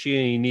a Ritchie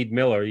and you need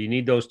Miller. You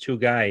need those 2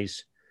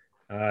 guys.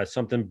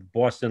 Something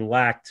Boston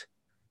lacked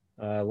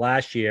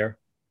last year,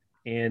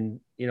 and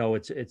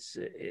he's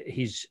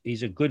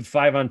a good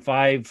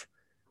 5-on-5,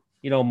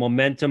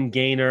 momentum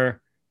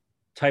gainer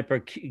type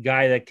of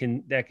guy that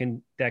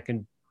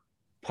can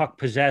puck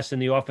possess in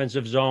the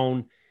offensive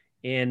zone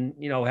and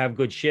have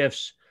good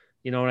shifts.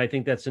 And I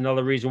think that's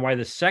another reason why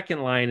the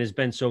second line has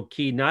been so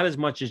key. Not as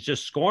much as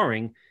just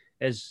scoring,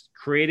 as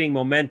creating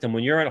momentum.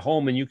 When you're at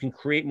home and you can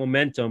create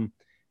momentum,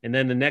 and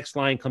then the next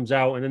line comes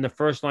out, and then the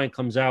first line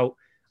comes out,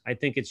 I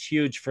think it's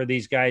huge for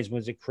these guys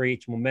when it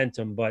creates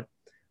momentum. But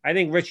I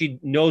think Richie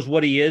knows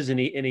what he is, and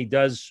he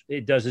does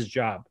his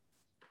job.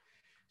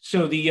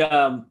 So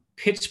the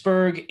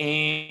Pittsburgh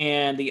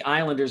and the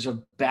Islanders are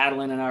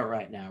battling it out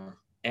right now.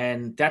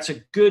 And that's a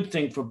good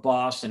thing for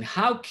Boston.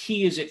 How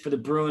key is it for the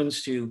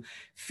Bruins to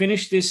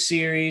finish this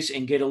series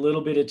and get a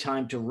little bit of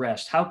time to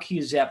rest? How key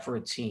is that for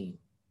a team?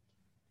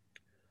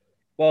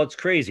 Well, it's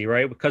crazy,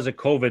 right? Because of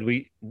COVID,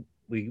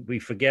 we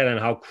forget on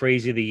how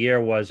crazy the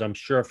year was, I'm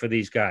sure, for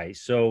these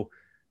guys. So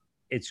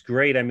it's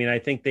great. I mean, I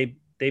think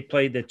they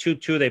played the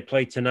 2-2, they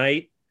play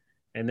tonight,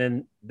 and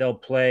then they'll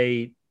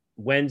play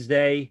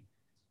Wednesday,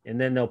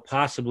 and then they'll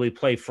possibly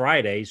play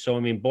Friday. So, I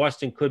mean,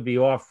 Boston could be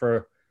off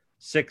for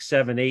 6,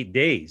 7, 8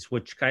 days,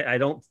 which I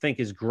don't think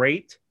is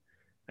great.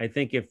 I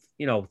think if,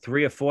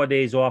 3 or 4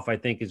 days off, I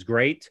think is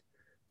great.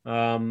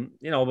 But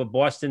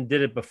Boston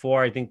did it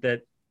before. I think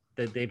that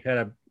they've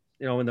had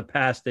in the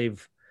past,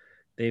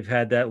 they've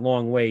had that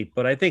long wait.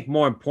 But I think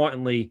more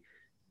importantly,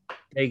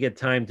 they get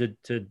time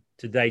to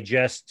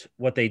digest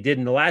what they did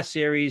in the last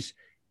series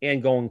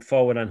and going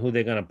forward on who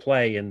they're going to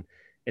play. And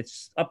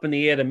it's up in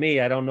the air to me.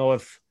 I don't know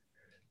if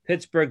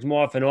Pittsburgh's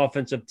more of an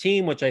offensive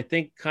team, which I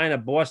think kind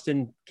of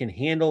Boston can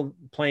handle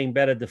playing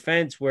better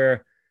defense,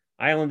 where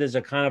Islanders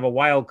are kind of a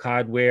wild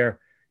card where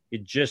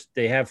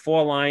they have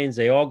 4 lines.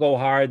 They all go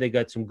hard. They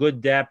got some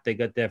good depth. They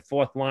got their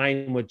 4th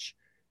line, which,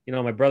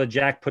 my brother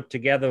Jack put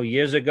together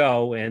years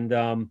ago. And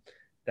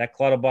that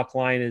Clutterbuck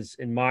line is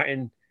in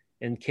Martin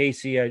and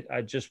Casey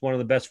are just one of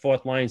the best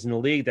 4th lines in the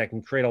league that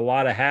can create a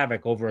lot of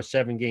havoc over a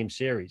 7-game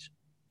series.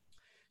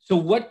 So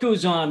what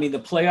goes on? I mean, the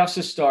playoffs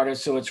have started,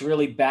 so it's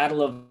really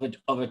battle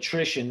of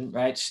attrition,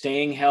 right?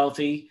 Staying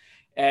healthy,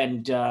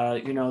 and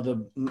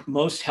the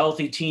most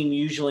healthy team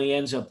usually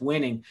ends up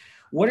winning.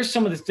 What are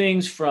some of the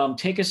things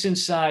take us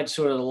inside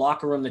sort of the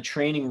locker room, the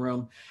training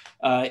room?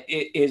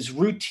 Is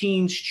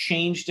routines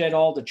changed at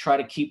all to try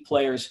to keep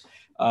players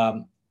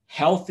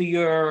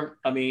healthier?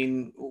 I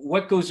mean,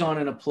 what goes on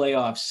in a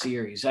playoff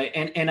series?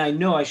 I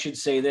know I should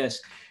say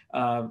this.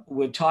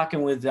 We're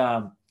talking with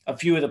a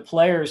few of the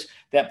players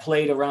that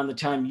played around the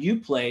time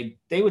you played.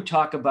 They would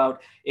talk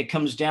about it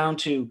comes down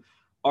to,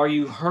 are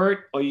you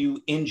hurt? Or are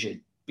you injured?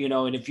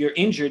 And if you're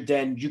injured,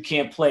 then you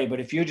can't play. But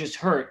if you're just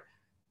hurt,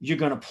 you're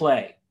going to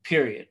play,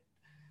 period.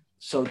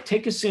 So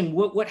take us in.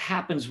 What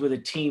happens with a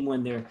team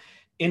when they're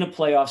in a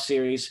playoff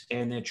series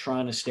and they're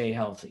trying to stay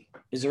healthy?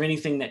 Is there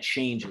anything that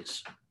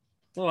changes?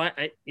 Well,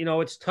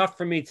 it's tough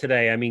for me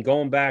today. I mean,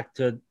 going back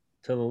to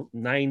the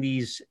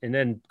 90s and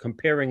then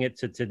comparing it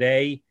to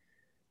today,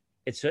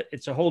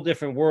 it's a whole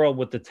different world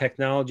with the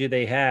technology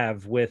they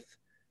have with,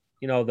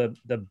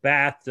 the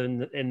bath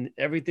and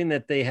everything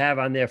that they have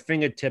on their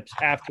fingertips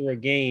after a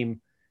game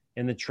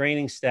and the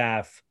training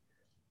staff.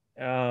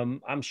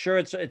 I'm sure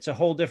it's a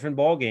whole different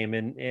ballgame,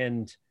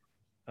 and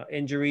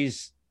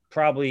injuries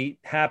probably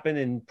happen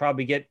and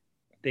probably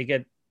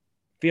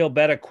feel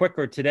better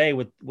quicker today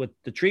with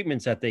the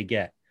treatments that they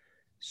get.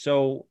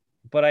 So,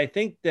 but I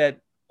think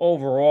that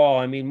overall,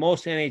 I mean,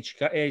 most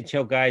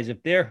NHL guys,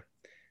 if they're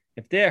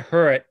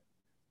hurt,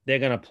 they're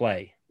going to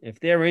play. If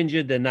they're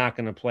injured, they're not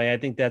going to play. I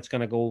think that's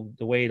going to go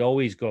the way it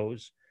always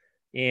goes,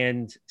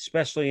 and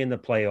especially in the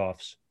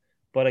playoffs.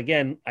 But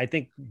again, I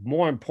think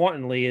more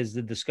importantly is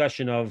the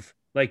discussion of,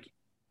 like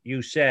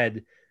you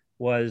said,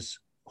 was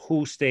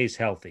who stays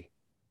healthy.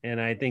 And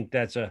I think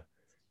that's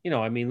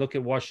look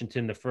at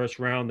Washington, the first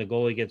round, the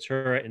goalie gets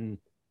hurt and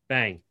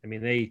bang. I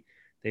mean,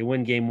 they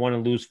win game 1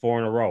 and lose 4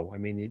 in a row. I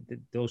mean,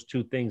 those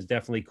two things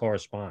definitely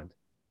correspond.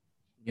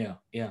 Yeah.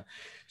 Yeah.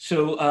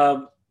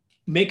 So,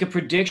 make a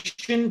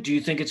prediction. Do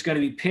you think it's going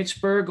to be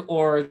Pittsburgh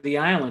or the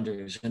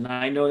Islanders? And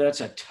I know that's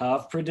a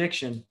tough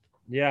prediction.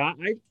 Yeah,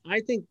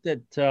 I think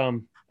that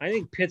I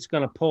think Pitt's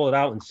going to pull it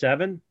out in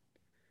 7,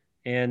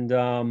 and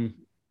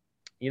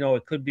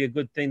it could be a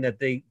good thing that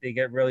they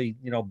get really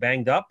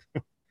banged up,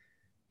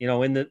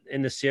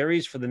 in the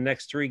series for the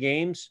next 3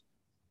 games.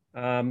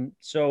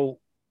 So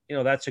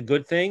that's a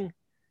good thing,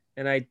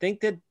 and I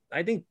think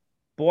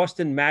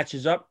Boston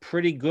matches up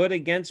pretty good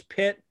against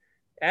Pitt,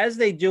 as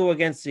they do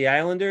against the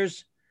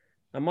Islanders.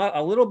 I'm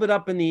a little bit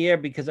up in the air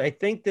because I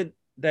think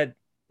that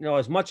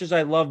as much as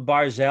I love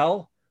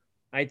Barzal,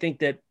 I think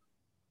that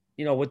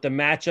with the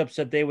matchups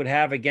that they would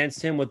have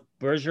against him with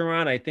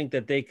Bergeron, I think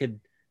that they could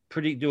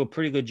do a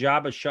pretty good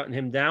job of shutting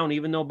him down,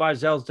 even though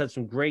Barzal's had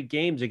some great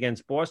games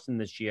against Boston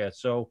this year.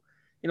 So,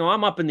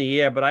 I'm up in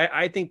the air, but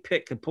I think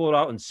Pitt could pull it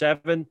out in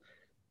 7.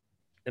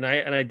 And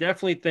I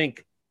definitely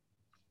think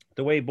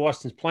the way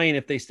Boston's playing,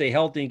 if they stay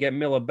healthy and get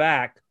Miller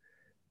back,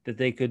 that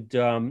they could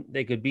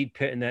beat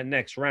Pitt in that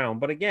next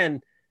round. But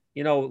again,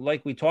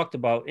 like we talked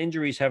about,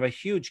 injuries have a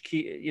huge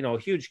key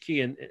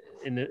in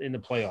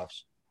the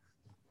playoffs.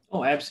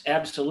 Oh,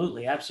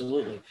 absolutely.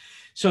 Absolutely.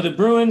 So the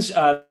Bruins,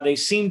 they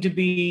seem to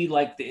be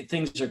like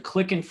things are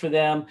clicking for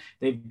them.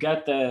 They've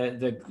got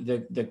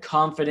the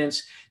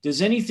confidence.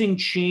 Does anything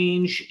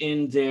change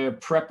in their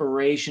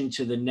preparation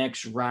to the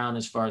next round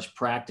as far as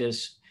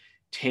practice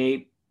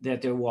tape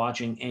that they're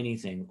watching,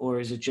 anything? Or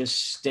is it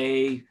just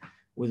stay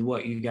with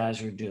what you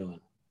guys are doing?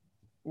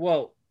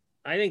 Well,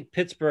 I think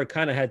Pittsburgh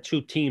kind of had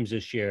two teams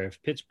this year.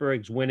 If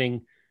Pittsburgh's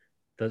winning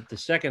the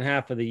second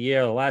half of the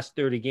year, the last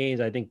 30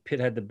 games, I think Pitt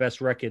had the best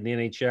record in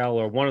the NHL,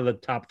 or one of the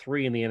top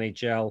three in the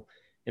NHL.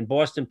 And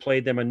Boston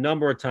played them a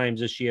number of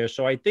times this year.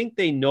 So I think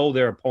they know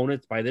their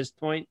opponents by this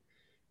point.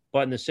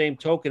 But in the same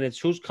token, it's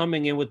who's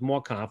coming in with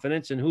more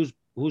confidence and who's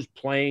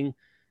playing,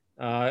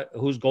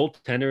 whose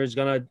goaltender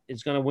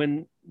is gonna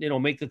win,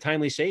 make the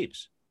timely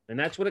saves. And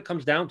that's what it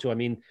comes down to. I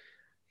mean,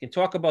 you can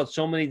talk about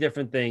so many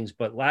different things,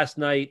 but last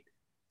night,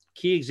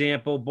 key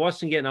example,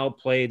 Boston getting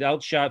outplayed,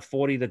 outshot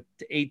 40 to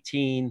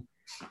 18,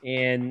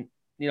 and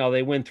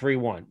they win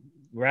 3-1.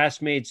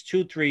 Rask made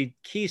 2-3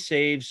 key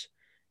saves,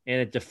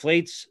 and it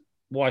deflates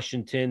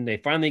Washington. They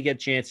finally get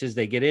chances.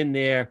 They get in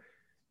there.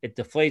 It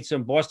deflates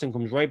them. Boston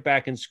comes right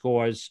back and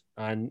scores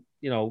on,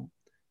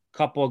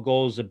 couple of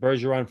goals. The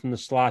Bergeron from the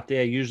slot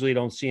there. Usually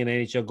don't see an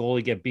NHL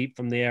goalie get beat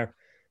from there.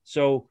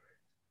 So,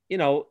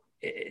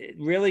 it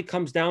really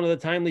comes down to the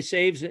timely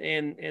saves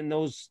and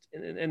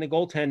the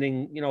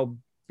goaltending,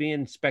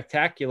 being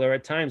spectacular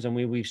at times. And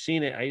we've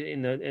seen it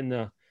in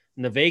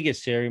the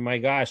Vegas series. My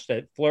gosh,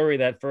 that flurry,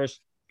 that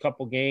first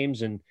couple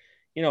games, and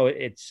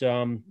it's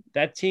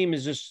that team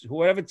is just,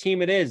 whatever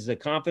team it is, the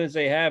confidence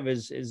they have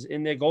is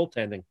in their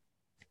goaltending.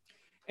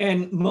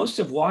 And most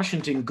of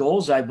Washington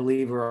goals, I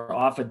believe, are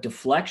off a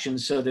deflection,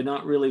 so they're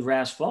not really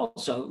Rask's fault.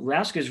 So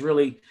Rask is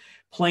really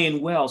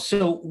playing well.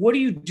 So what do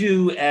you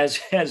do as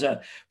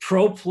a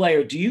pro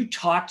player? Do you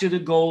talk to the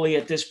goalie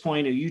at this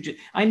point? Or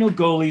I know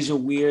goalies are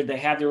weird. They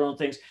have their own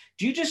things.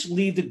 Do you just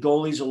leave the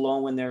goalies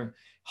alone when they're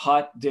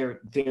hot,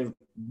 they're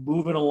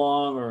moving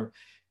along, or,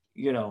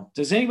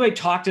 does anybody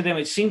talk to them?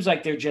 It seems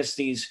like they're just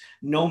these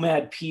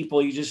nomad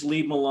people. You just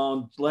leave them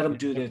alone, let them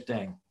do their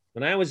thing.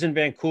 When I was in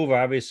Vancouver,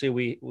 obviously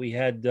we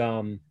had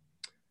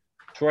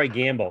Troy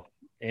Gamble,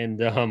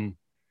 and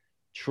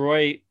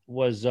Troy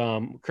was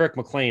Kirk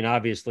McLean,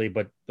 obviously,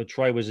 but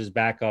Troy was his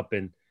backup,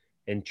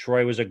 and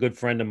Troy was a good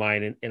friend of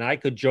mine, and I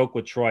could joke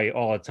with Troy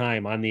all the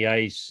time, on the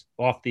ice,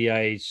 off the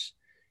ice.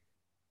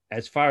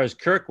 As far as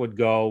Kirk would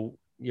go,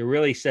 you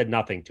really said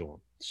nothing to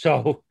him.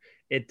 So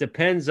it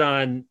depends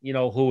on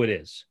who it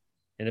is,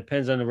 and it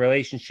depends on the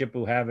relationship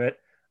who have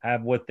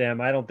with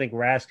them. I don't think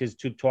Rask is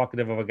too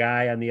talkative of a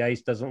guy on the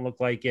ice. Doesn't look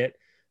like it.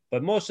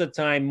 But most of the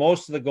time,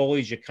 most of the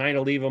goalies, you kind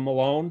of leave them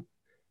alone.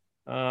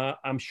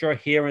 I'm sure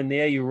here and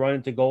there you run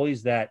into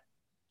goalies that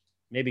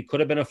maybe could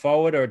have been a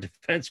forward or a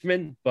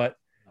defenseman, but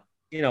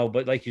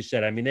like you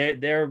said, I mean, they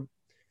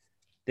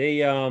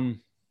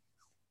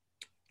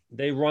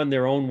run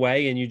their own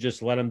way, and you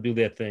just let them do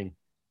their thing.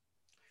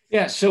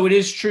 Yeah, so it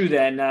is true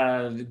then.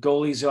 The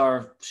goalies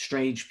are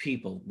strange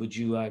people. Would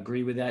you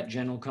agree with that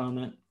general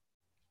comment?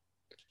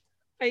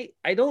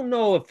 I don't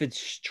know if it's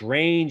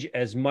strange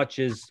as much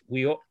as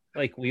we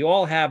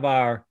all have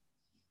our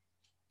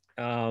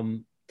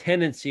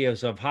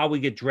tendencies of how we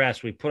get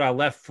dressed. We put our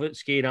left foot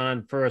skate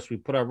on first. We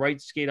put our right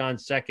skate on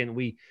second.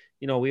 We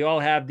all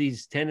have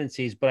these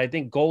tendencies, but I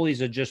think goalies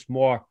are just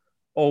more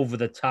over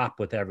the top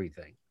with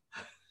everything.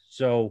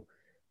 So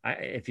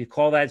if you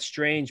call that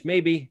strange,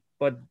 maybe,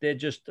 but they're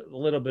just a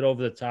little bit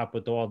over the top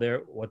with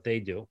what they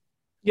do.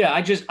 Yeah,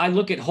 I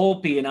look at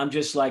Holpe and I'm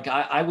just like,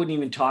 I wouldn't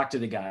even talk to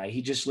the guy.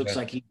 He just looks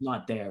like he's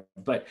not there.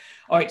 But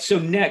all right, so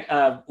Nick,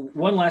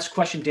 one last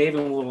question, Dave,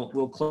 and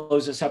we'll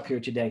close this up here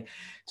today.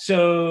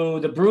 So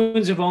the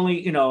Bruins have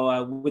only,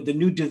 with the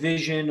new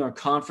division or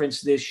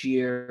conference this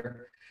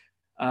year,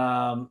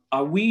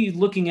 are we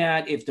looking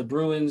at, if the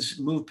Bruins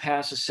move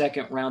past the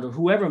second round, or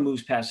whoever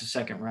moves past the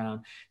second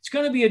round, it's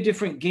going to be a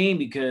different game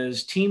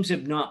because teams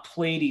have not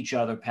played each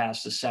other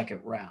past the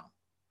second round?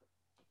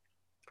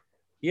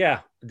 Yeah,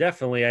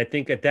 definitely. I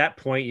think at that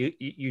point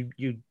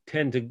you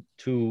tend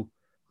to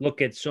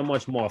look at so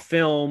much more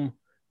film,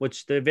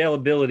 which the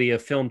availability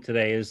of film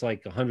today is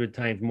like 100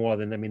 times more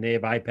than, they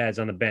have iPads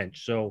on the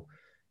bench. So,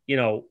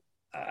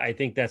 I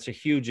think that's a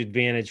huge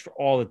advantage for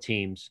all the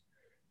teams.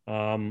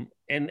 And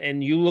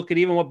you look at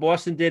even what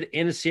Boston did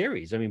in a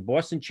series. I mean,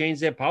 Boston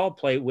changed their power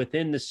play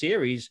within the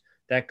series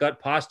that got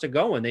Pasta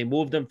going. They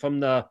moved him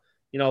from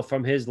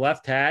from his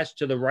left hash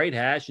to the right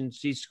hash, and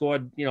he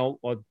scored,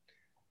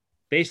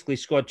 basically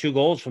scored 2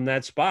 goals from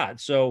that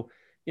spot. So,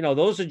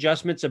 those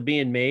adjustments are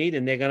being made,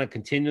 and they're going to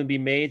continue to be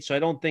made. So I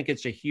don't think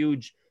it's a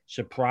huge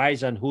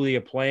surprise on who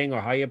you're playing or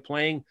how you're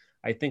playing.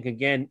 I think,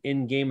 again,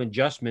 in-game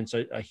adjustments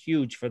are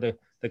huge for the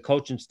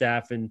coaching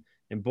staff, and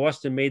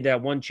Boston made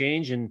that one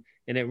change, and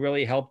it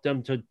really helped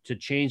them to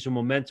change the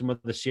momentum of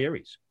the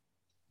series.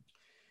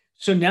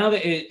 So now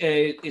that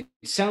it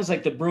sounds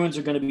like the Bruins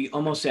are going to be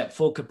almost at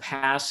full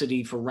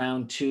capacity for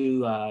round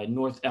 2.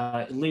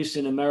 At least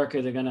in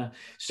America, they're going to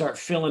start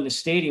filling the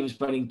stadiums,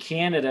 but in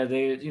Canada,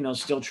 they're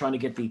still trying to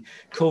get the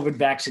COVID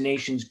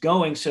vaccinations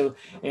going. So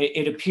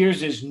it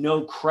appears there's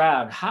no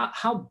crowd.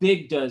 How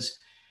big does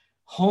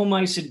home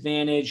ice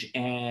advantage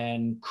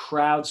and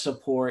crowd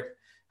support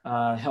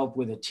help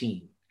with a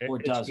team?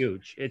 Or it's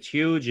huge. It's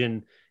huge,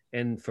 and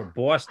for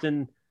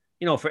Boston,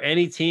 for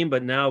any team,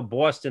 but now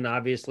Boston,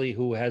 obviously,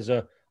 who has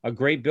a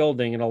great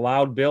building and a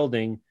loud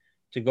building,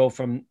 to go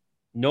from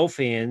no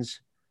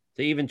fans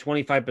to even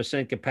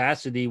 25%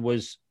 capacity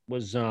was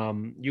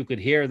you could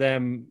hear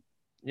them,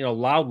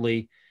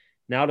 loudly.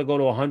 Now to go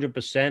to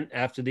 100%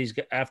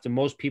 after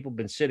most people have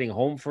been sitting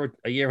home for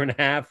a year and a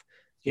half,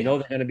 they're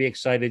going to be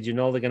excited. They're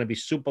going to be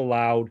super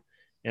loud,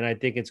 and I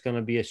think it's going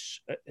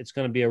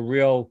to be a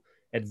real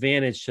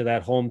advantage to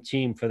that home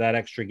team for that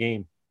extra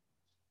game.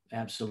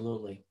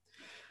 Absolutely.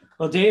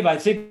 Well, Dave, I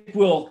think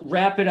we'll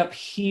wrap it up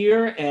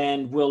here,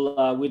 and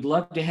we'd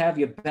love to have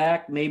you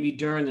back maybe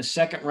during the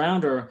second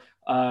round or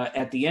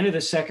at the end of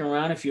the second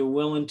round if you're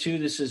willing to.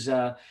 This has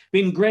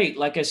been great.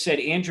 Like I said,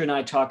 Andrew and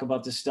I talk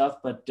about this stuff,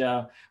 but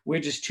we're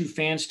just two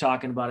fans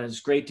talking about it.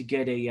 It's great to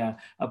get a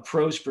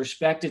pro's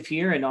perspective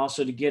here, and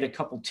also to get a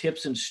couple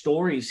tips and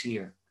stories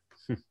here.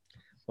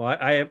 Well,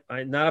 I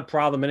not a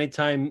problem.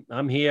 Anytime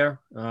I'm here,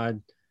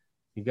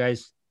 you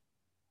guys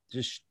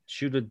just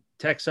shoot a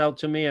text out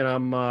to me, and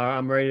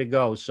I'm ready to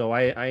go. So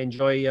I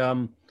enjoy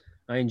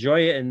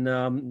it,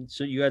 and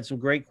so you had some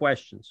great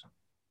questions.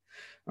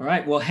 All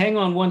right. Well, hang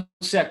on one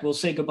sec. We'll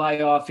say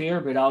goodbye off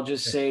here, but I'll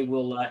just say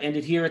we'll end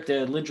it here at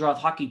the Lindroth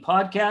Hockey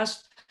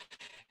Podcast.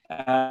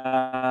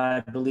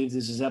 I believe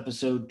this is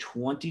episode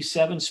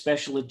 27,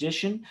 special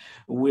edition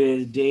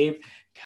with Dave.